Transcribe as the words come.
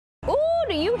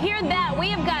do you hear that? We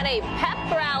have got a pep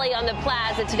rally on the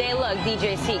Plaza today. Look,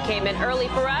 DJC came in early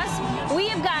for us. We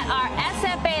have got our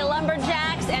SFA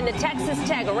Lumberjacks and the Texas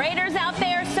Tech Raiders out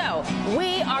there. So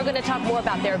we are going to talk more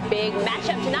about their big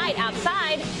matchup tonight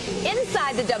outside,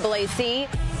 inside the AAC.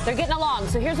 They're getting along.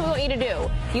 So here's what we want you to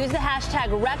do. Use the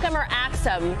hashtag Wreck'em or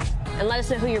Axem and let us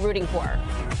know who you're rooting for.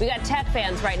 We got Tech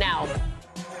fans right now.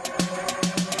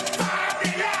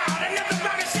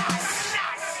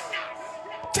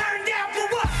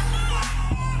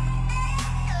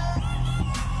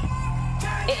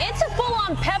 It's a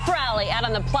full-on pep rally out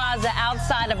on the Plaza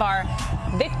outside of our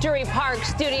Victory Park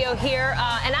studio here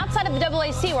and outside of the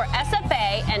AAC where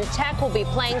SFA and Tech will be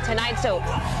playing tonight. So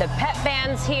the pep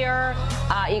band's here,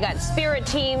 you got spirit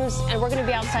teams, and we're going to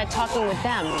be outside talking with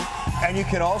them. And you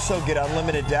can also get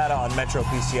unlimited data on Metro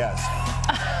PCS.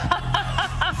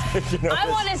 I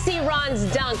want to see Ron's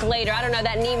dunk later. I don't know,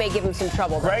 that knee may give him some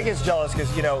trouble. Greg is jealous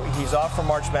because, you know, he's off from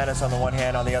March Madness on the one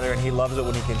hand. On the other, and he loves it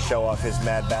when he can show off his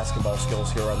mad basketball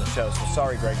skills here on the show. So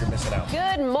sorry, Greg, you're missing out.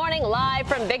 Good morning, live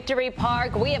from Victory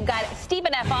Park. We have got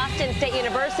Stephen F. Austin State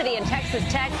University and Texas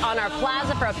Tech on our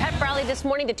Plaza for a pep rally this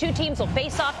morning. The two teams will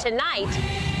face off tonight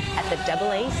at the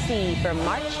AAC for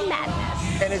March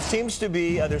Madness. And it seems to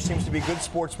be, there seems to be good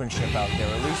sportsmanship out there,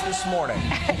 at least this morning.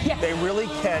 Yes. They really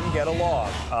can get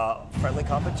along. Friendly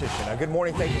competition. Good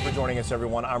morning. Thank you for joining us,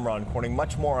 everyone. I'm Ron Corning.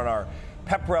 Much more on our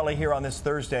pep rally here on this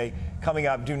Thursday coming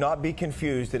up. Do not be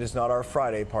confused. It is not our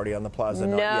Friday party on the Plaza.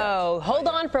 No. Hold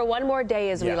on for one more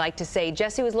day, as we like to say.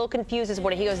 Jesse was a little confused this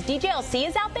morning. He goes, DJLC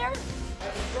is out there?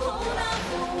 Hold on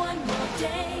for one more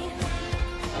day.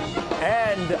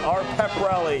 And our pep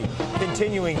rally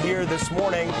continuing here this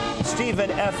morning.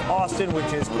 Stephen F. Austin,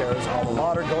 which is Kara's alma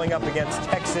mater, going up against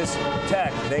Texas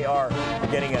Tech. They are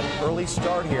getting an early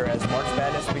start here as March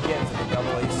Madness begins at the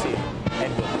AAC.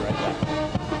 And we'll be right back.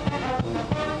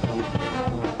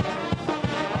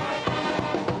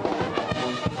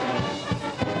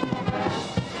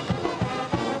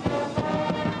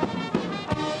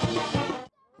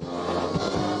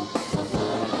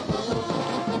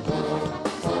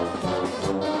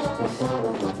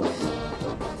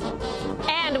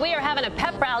 A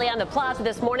pep rally on the Plaza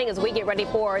this morning as we get ready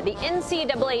for the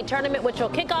NCAA tournament, which will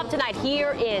kick off tonight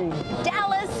here in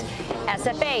Dallas.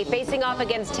 SFA facing off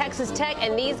against Texas Tech,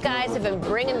 and these guys have been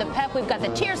bringing the pep. We've got the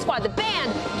cheer squad, the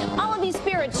band, all of these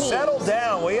spirit teams. Settle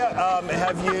down. We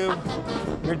have you.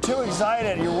 You're too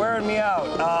excited. You're wearing me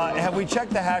out. Have we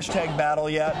checked the hashtag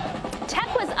battle yet?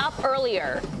 Tech was up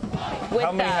earlier. With,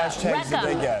 how many hashtags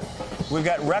did they get? We've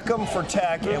got Wreck'em for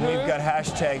Tech, and we've got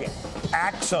hashtag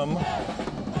Axem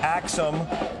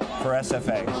for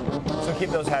SFA. So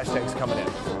keep those hashtags coming in.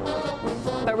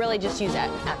 But really just use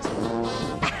Axem.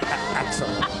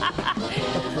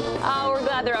 Oh, we're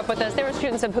glad they're up with us. They were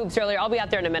shooting some hoops earlier. I'll be out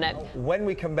there in a minute. When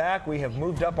we come back, we have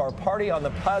moved up our party on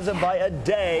the Plaza by a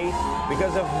day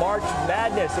because of March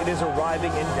Madness. It is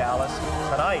arriving in Dallas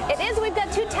tonight. It is. We've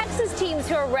got two Texas teams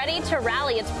who are ready to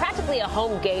rally. It's practically a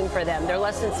home game for them. They're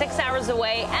less than 6 hours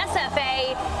away.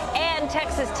 SFA and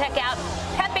Texas Tech out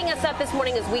pepping us up this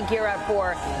morning as we gear up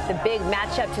for the big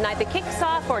matchup tonight. The kicks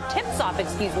off, or tips off,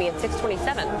 excuse me, at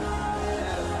 6:27.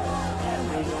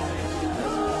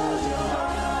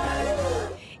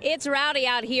 It's rowdy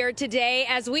out here today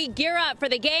as we gear up for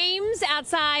the games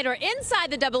outside or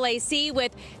inside the AAC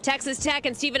with Texas Tech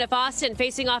and Stephen F. Austin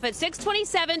facing off at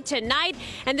 6:27 tonight.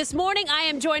 And this morning I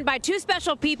am joined by two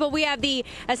special people. We have the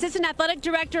Assistant Athletic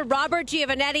Director, Robert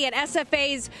Giovanetti, and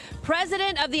SFA's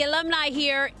President of the Alumni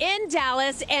here in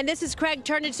Dallas. And this is Craig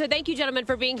Turnage. So thank you, gentlemen,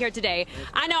 for being here today.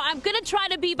 I know I'm going to try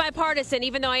to be bipartisan,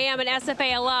 even though I am an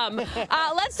SFA alum.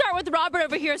 Let's start with Robert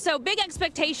over here. So big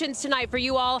expectations tonight for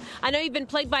you all. I know you've been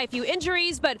plagued by a few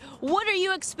injuries, but what do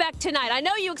you expect tonight? I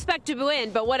know you expect to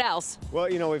win, but what else?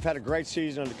 Well, you know, we've had a great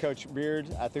season under Coach Beard.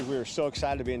 I think we were so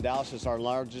excited to be in Dallas. It's our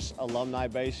largest alumni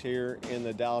base here in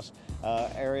the Dallas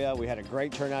area. We had a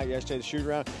great turnout yesterday, the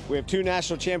shoot-around. We have two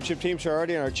national championship teams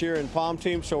already on our cheer and palm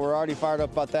team, so we're already fired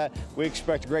up about that. We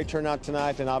expect a great turnout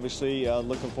tonight, and obviously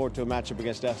looking forward to a matchup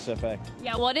against SFA.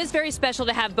 Yeah, well, it is very special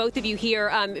to have both of you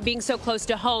here, being so close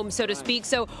to home, so to speak.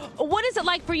 So what is it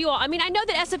like for you all? I mean, I know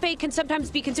that SFA can sometimes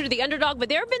be considered the underdog, but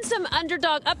there have been some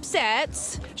underdog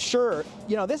upsets. Sure.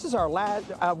 You know, this is our last,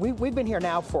 we've been here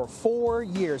now for 4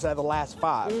 years out of the last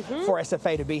 5 for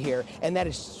SFA to be here, and that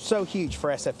is so huge for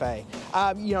SFA.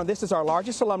 You know, this is our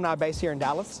largest alumni base here in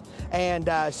Dallas, and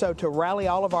so to rally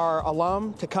all of our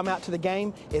alum to come out to the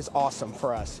game is awesome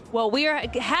for us. Well, we are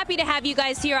happy to have you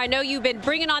guys here. I know you've been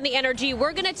bringing on the energy.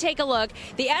 We're going to take a look.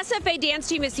 The SFA dance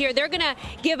team is here. They're going to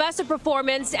give us a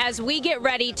performance as we get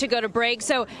ready to go to break.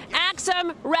 So,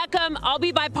 Axem, Wreckham. I'll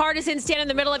be bipartisan, stand in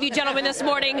the middle of you gentlemen this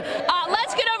morning.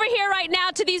 Let's get over here right now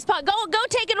to these. Go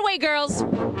take it away, girls.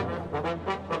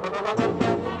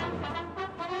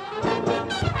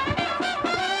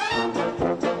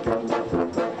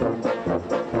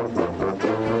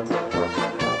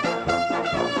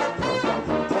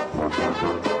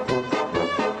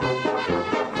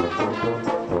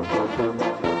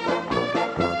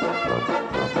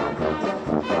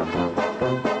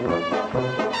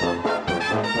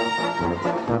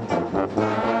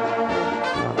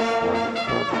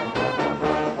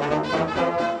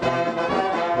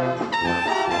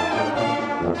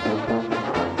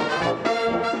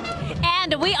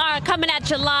 We are coming at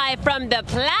you live from the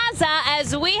Plaza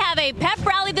as we have a pep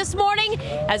rally this morning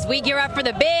as we gear up for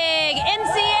the big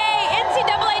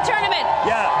NCAA tournament.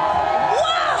 Yeah.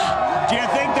 Wow! Do you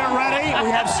think they're ready?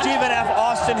 We have Stephen F.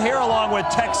 Austin here along with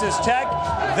Texas Tech.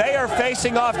 They are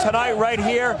facing off tonight right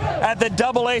here at the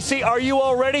AAC. Are you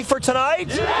all ready for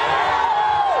tonight?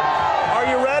 Yeah! Are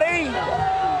you ready?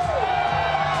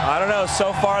 I don't know.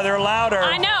 So far, they're louder.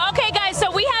 I know. Okay, guys, so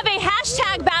we have a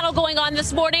hashtag battle going on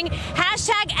this morning.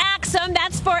 Hashtag Axum,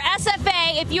 that's for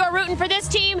SFA if you're rooting for this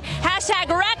team. Hashtag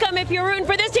Wreckham if you're rooting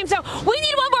for this team. So we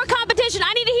need one more competition.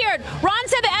 I need to hear it. Ron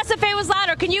said the SFA was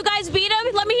louder. Can you guys beat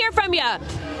him? Let me hear from you. Guys?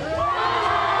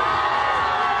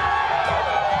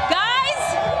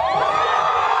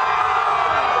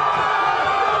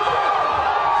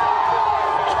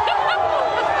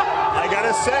 I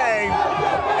gotta say,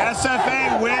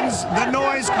 SFA wins the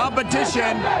noise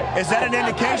competition. Is that an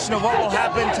indication of what will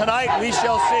happen tonight? We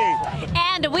shall see.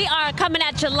 And we are coming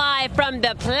at you live from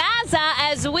the Plaza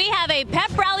as we have a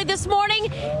pep rally this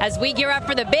morning as we gear up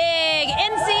for the big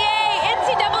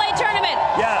NCAA tournament.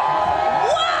 Yeah.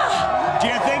 Wow! Do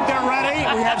you think they're ready?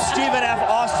 We have Stephen F.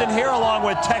 Austin here along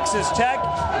with Texas Tech.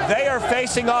 They are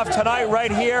facing off tonight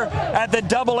right here at the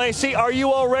AAC. Are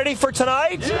you all ready for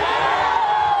tonight?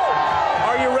 Yeah!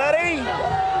 Are you ready?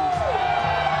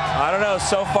 I don't know.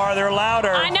 So far, they're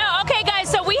louder. I know. Okay, guys,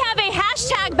 so we have a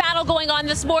hashtag battle going on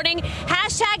this morning.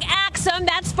 Hashtag Axum,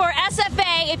 that's for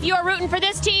SFA if you're rooting for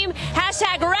this team.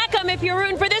 Hashtag Wreckham if you're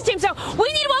rooting for this team. So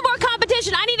we need one more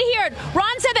competition. I need to hear it.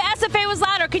 Ron said the SFA was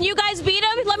louder. Can you guys beat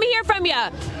him? Let me hear from you.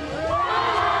 Guys?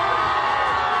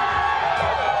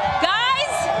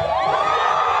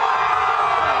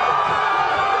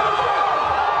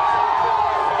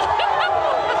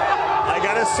 I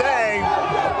gotta say,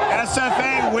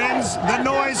 SFA wins the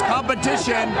noise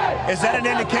competition. Is that an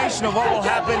indication of what will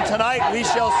happen tonight? We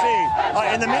shall see.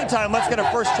 In the meantime, let's get a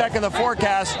first check in the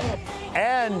forecast.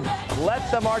 And let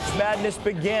the March Madness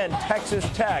begin. Texas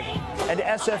Tech and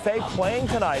SFA playing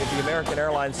tonight at the American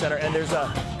Airlines Center. And there's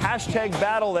a hashtag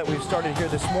battle that we've started here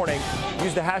this morning.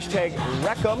 Use the hashtag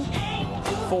Wreckham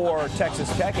for Texas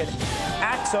Tech and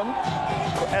Axum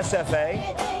for SFA.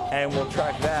 And we'll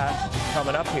track that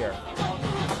coming up here.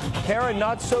 Karen,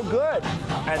 not so good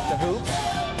at the hoops,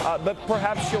 but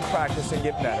perhaps she'll practice and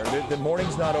get better. The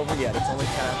morning's not over yet. It's only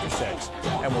 10 after 6,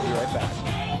 and we'll be right back.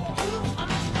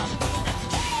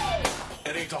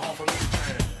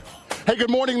 Hey,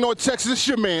 good morning, North Texas. It's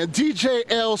your man, DJ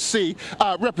LC,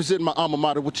 representing my alma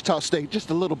mater, Wichita State, just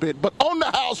a little bit. But on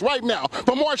the house right now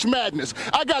for March Madness,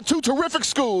 I got two terrific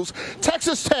schools,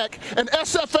 Texas Tech and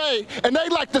SFA, and they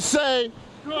like to say,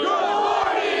 good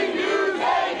morning,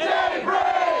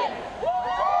 Daybreak!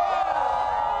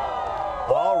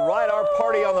 All right, our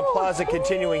party on the Plaza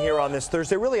continuing here on this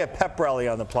Thursday. Really a pep rally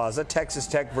on the Plaza, Texas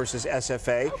Tech versus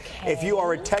SFA. Okay. If you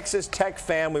are a Texas Tech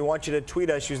fan, we want you to tweet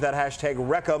us. Use that hashtag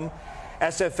Wreckham.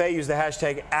 SFA, use the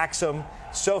hashtag Axum.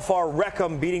 So far,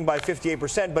 Wreckham beating by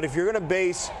 58%. But if you're going to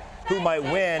base who might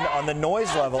win on the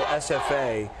noise level,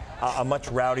 SFA, a much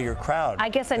rowdier crowd. I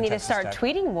guess I need to start Tech.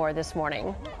 tweeting more this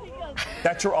morning.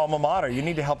 That's your alma mater. You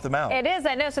need to help them out. It is,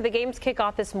 I know. So the games kick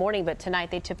off this morning, but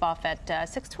tonight they tip off at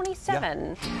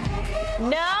 6:27. Yeah.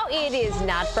 No, it is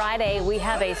not Friday. We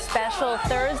have a special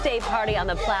Thursday party on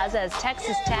the Plaza as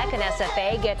Texas Tech and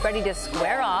SFA get ready to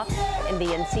square off in the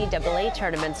NCAA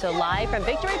tournament. So live from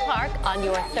Victory Park on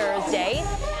your Thursday.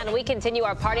 And we continue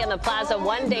our party on the Plaza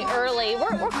one day early.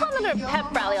 We're calling it a pep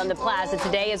rally on the Plaza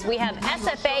today as we have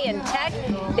SFA and Tech,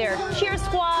 their cheer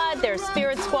squad, their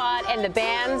spirit squad, and the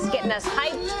bands getting us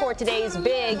hyped for today's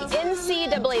big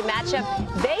NCAA matchup.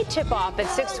 They tip off at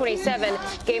 6:27.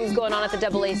 Games going on at the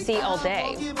AAC all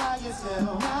day.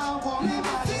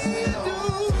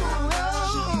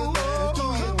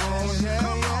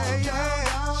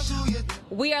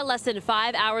 We are less than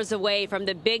 5 hours away from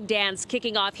the big dance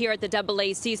kicking off here at the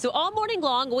AAC. So all morning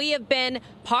long, we have been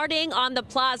partying on the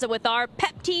Plaza with our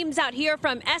pep teams out here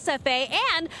from SFA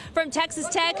and from Texas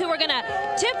Tech, who are going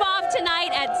to tip off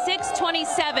tonight at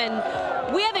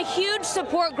 6:27. We have a huge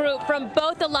support group from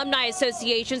both alumni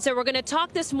associations. So we're going to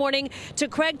talk this morning to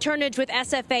Craig Turnage with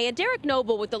SFA and Derek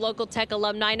Noble with the local Tech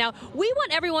alumni. Now, we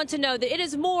want everyone to know that it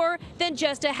is more than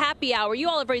just a happy hour. You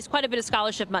all have raised quite a bit of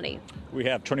scholarship money. We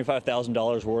have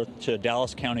 $25,000 worth to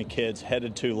Dallas County kids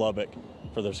headed to Lubbock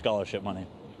for their scholarship money.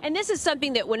 And this is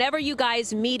something that whenever you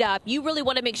guys meet up, you really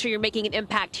want to make sure you're making an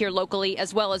impact here locally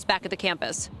as well as back at the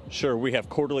campus. Sure, we have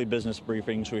quarterly business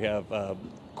briefings. We have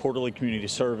quarterly community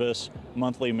service,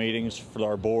 monthly meetings for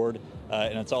our board.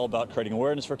 And it's all about creating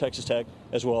awareness for Texas Tech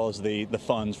as well as the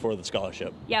funds for the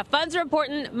scholarship. Yeah, funds are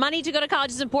important. Money to go to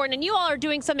college is important. And you all are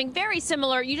doing something very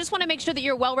similar. You just want to make sure that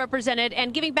you're well represented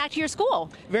and giving back to your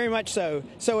school. Very much so.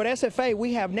 So at SFA,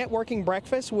 we have networking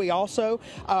breakfast. We also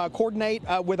coordinate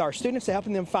with our students to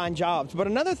helping them find jobs. But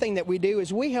another thing that we do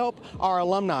is we help our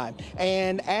alumni.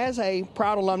 And as a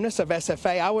proud alumnus of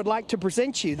SFA, I would like to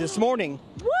present you this morning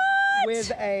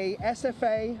with a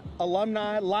SFA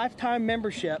alumni lifetime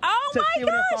membership to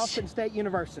Stephen F. Austin State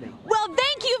University. Well,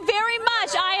 thank you very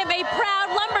much. I am a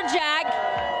proud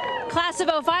lumberjack. Class of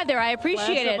 05 there. I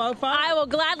appreciate it. Class of 05. I will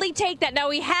gladly take that. Now,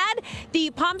 we had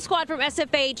the Pump Squad from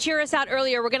SFA cheer us out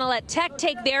earlier. We're going to let Tech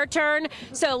take their turn.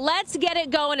 So let's get it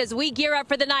going as we gear up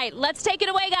for the night. Let's take it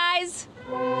away, guys.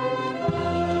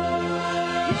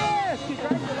 Yes,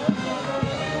 congratulations.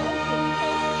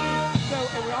 So,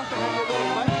 and we also have